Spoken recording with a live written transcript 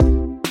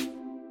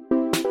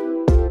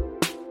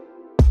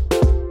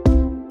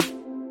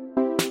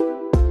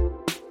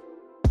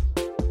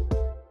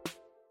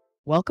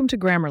Welcome to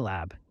Grammar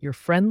Lab, your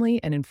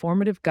friendly and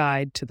informative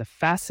guide to the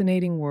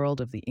fascinating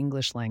world of the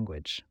English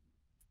language.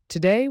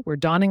 Today, we're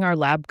donning our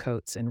lab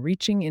coats and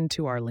reaching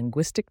into our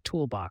linguistic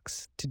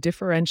toolbox to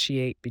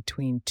differentiate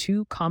between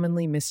two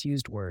commonly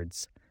misused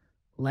words,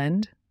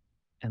 lend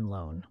and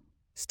loan.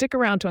 Stick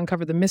around to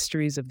uncover the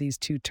mysteries of these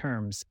two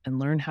terms and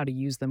learn how to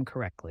use them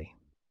correctly.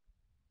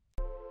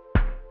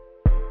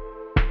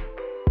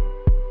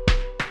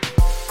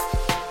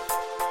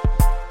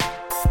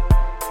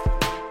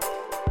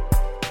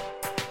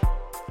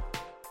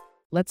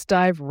 Let's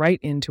dive right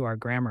into our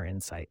grammar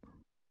insight.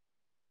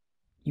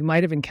 You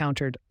might have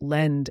encountered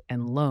lend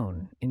and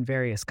loan in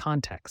various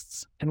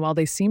contexts, and while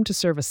they seem to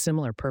serve a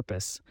similar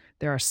purpose,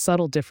 there are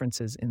subtle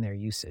differences in their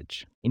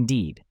usage.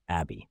 Indeed,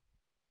 Abby.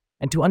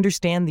 And to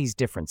understand these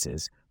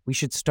differences, we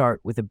should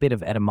start with a bit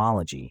of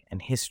etymology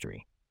and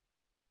history.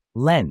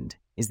 Lend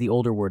is the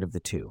older word of the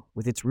two,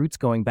 with its roots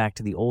going back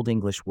to the Old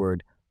English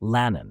word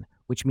lanan,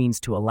 which means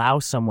to allow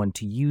someone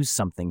to use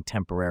something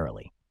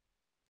temporarily.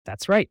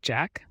 That's right,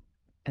 Jack.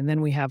 And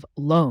then we have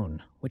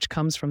loan, which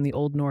comes from the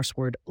Old Norse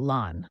word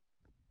lan.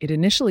 It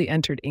initially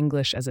entered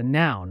English as a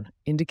noun,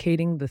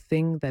 indicating the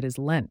thing that is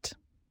lent.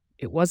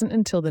 It wasn't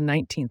until the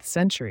 19th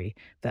century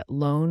that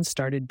loan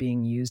started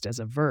being used as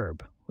a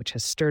verb, which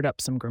has stirred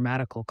up some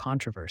grammatical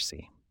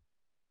controversy.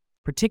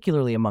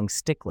 Particularly among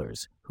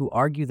sticklers who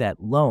argue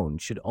that loan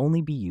should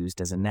only be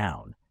used as a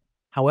noun.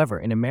 However,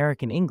 in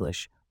American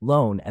English,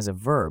 loan as a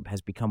verb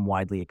has become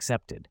widely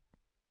accepted.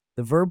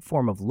 The verb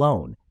form of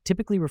loan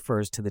typically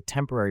refers to the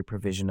temporary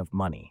provision of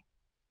money.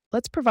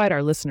 Let's provide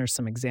our listeners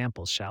some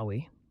examples, shall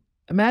we?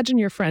 Imagine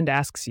your friend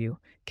asks you,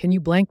 "Can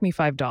you blank me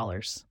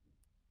 $5?"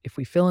 If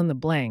we fill in the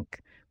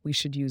blank, we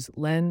should use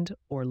lend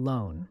or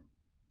loan.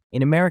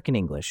 In American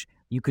English,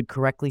 you could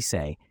correctly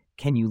say,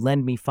 "Can you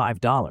lend me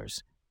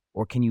 $5?"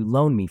 or "Can you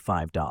loan me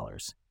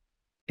 $5?"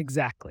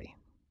 Exactly.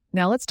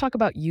 Now let's talk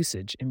about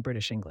usage in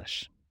British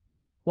English.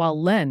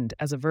 While lend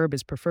as a verb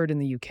is preferred in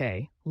the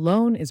UK,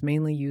 loan is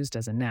mainly used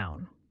as a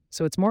noun.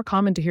 So it's more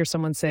common to hear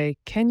someone say,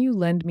 "Can you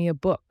lend me a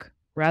book?"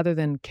 rather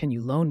than "Can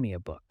you loan me a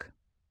book?"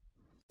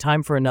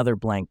 Time for another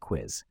blank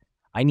quiz.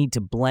 I need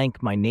to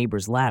blank my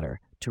neighbor's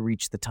ladder to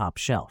reach the top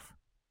shelf.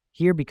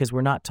 Here, because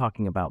we're not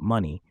talking about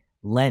money,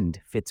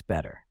 lend fits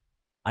better.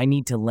 I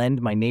need to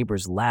lend my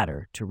neighbor's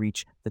ladder to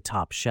reach the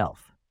top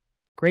shelf.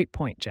 Great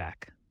point,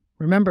 Jack.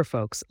 Remember,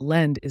 folks,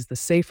 lend is the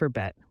safer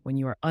bet when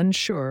you are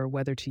unsure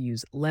whether to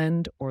use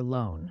lend or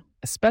loan,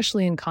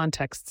 especially in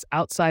contexts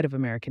outside of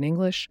American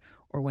English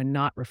or when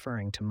not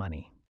referring to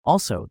money.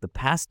 Also, the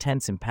past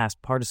tense and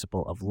past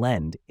participle of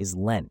lend is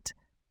lent.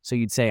 So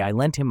you'd say, "I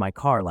lent him my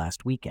car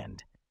last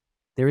weekend."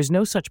 There is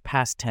no such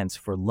past tense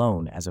for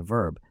loan as a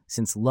verb,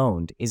 since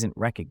loaned isn't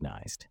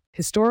recognized.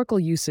 Historical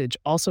usage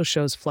also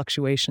shows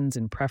fluctuations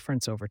in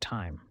preference over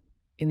time.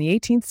 In the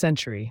 18th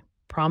century,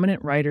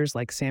 prominent writers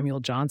like Samuel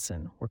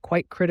Johnson were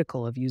quite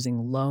critical of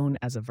using loan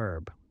as a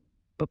verb.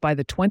 But by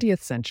the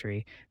 20th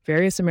century,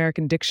 various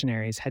American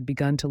dictionaries had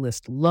begun to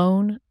list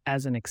loan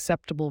as an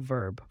acceptable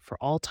verb for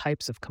all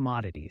types of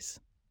commodities,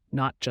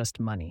 not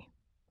just money.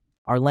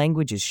 Our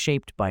language is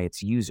shaped by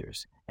its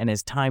users, and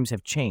as times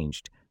have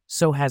changed,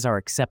 so has our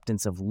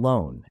acceptance of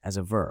loan as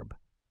a verb.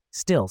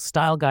 Still,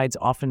 style guides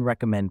often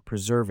recommend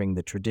preserving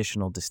the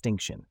traditional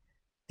distinction.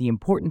 The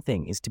important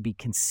thing is to be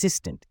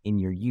consistent in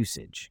your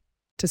usage.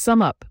 To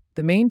sum up,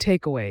 the main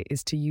takeaway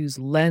is to use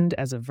lend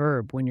as a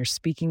verb when you're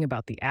speaking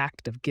about the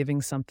act of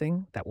giving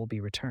something that will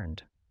be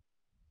returned.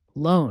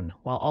 Loan,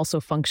 while also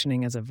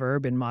functioning as a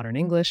verb in modern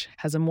English,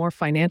 has a more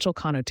financial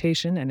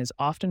connotation and is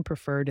often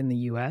preferred in the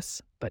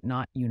US, but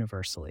not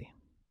universally.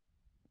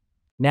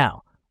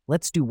 Now,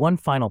 let's do one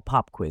final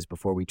pop quiz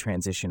before we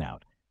transition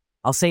out.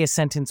 I'll say a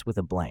sentence with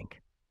a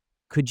blank.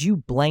 Could you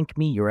blank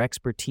me your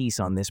expertise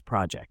on this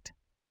project?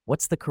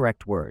 What's the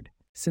correct word?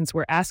 Since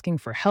we're asking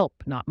for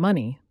help, not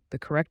money, the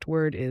correct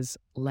word is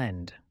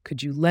lend.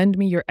 Could you lend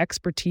me your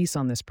expertise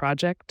on this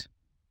project?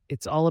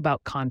 It's all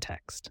about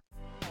context.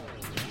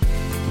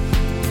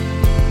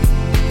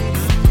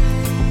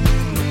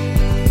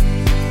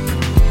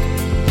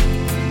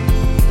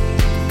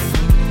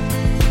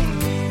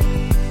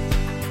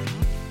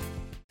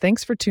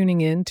 Thanks for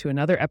tuning in to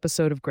another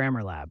episode of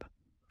Grammar Lab.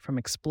 From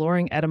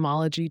exploring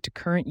etymology to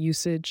current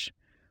usage,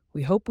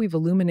 we hope we've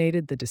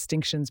illuminated the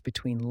distinctions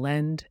between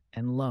lend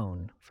and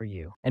loan for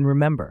you. And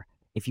remember,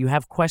 if you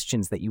have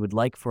questions that you would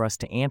like for us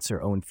to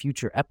answer on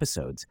future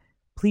episodes,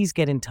 please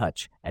get in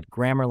touch at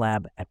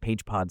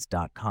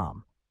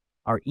grammarlab@pagepods.com.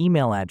 Our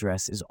email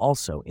address is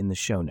also in the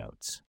show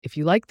notes. If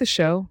you like the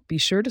show, be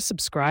sure to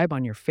subscribe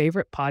on your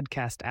favorite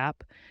podcast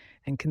app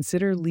and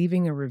consider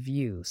leaving a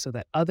review so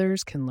that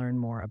others can learn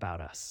more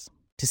about us.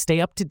 To stay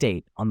up to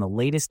date on the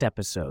latest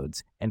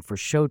episodes and for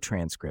show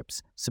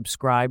transcripts,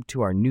 subscribe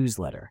to our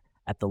newsletter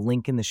at the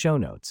link in the show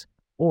notes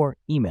or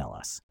email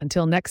us.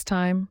 Until next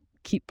time,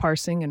 keep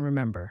parsing and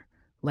remember,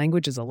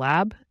 language is a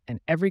lab and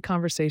every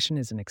conversation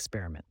is an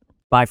experiment.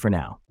 Bye for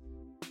now.